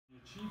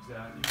achieves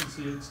that. You can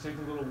see it's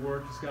taking a little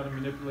work. He's got to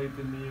manipulate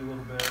the knee a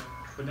little bit,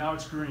 but now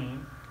it's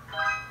green.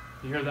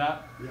 You hear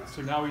that? Yeah.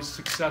 So now he's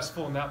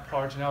successful in that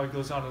part, and now he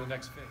goes on to the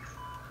next phase.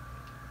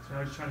 So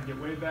now he's trying to get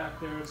way back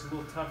there. It's a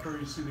little tougher.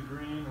 You see the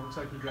green. It looks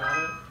like he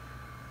got it.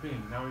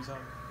 Bing. Now he's on.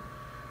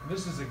 And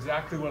this is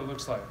exactly what it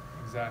looks like.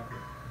 Exactly.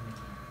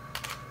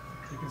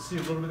 You can see a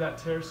little bit of that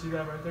tear. See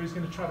that right there? He's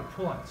going to try to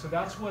pull on it. So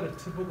that's what a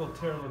typical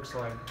tear looks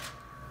like.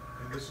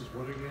 And this is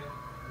what again?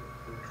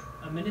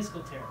 A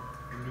meniscal tear.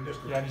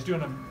 Yeah, and he's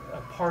doing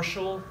a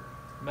partial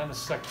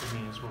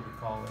meniscectomy is what we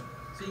call it.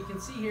 So you can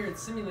see here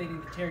it's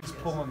simulating the tear. He's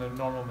pulling the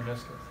normal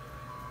meniscus.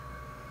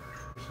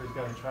 So he's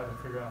got to try to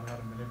figure out how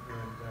to manipulate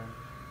it there.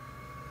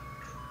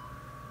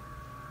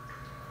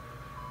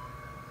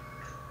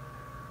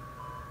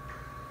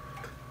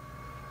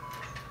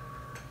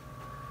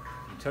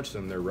 You touch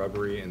them, they're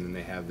rubbery, and then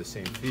they have the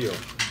same feel.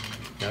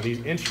 Now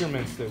these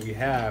instruments that we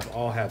have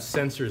all have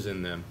sensors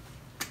in them,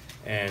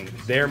 and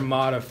they're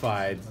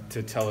modified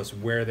to tell us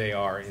where they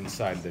are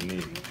inside the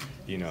knee.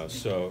 You know,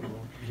 so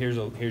here's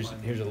a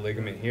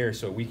ligament here,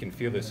 so we can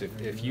feel this.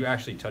 If you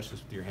actually touch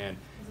this with your hand,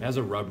 it has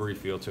a rubbery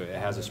feel to it. It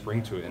has a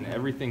spring to it, and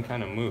everything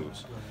kind of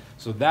moves.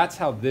 So that's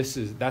how this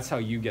is. That's how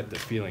you get the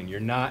feeling. You're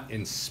not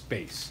in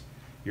space.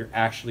 You're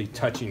actually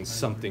touching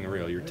something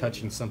real. You're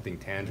touching something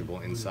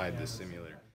tangible inside this simulator.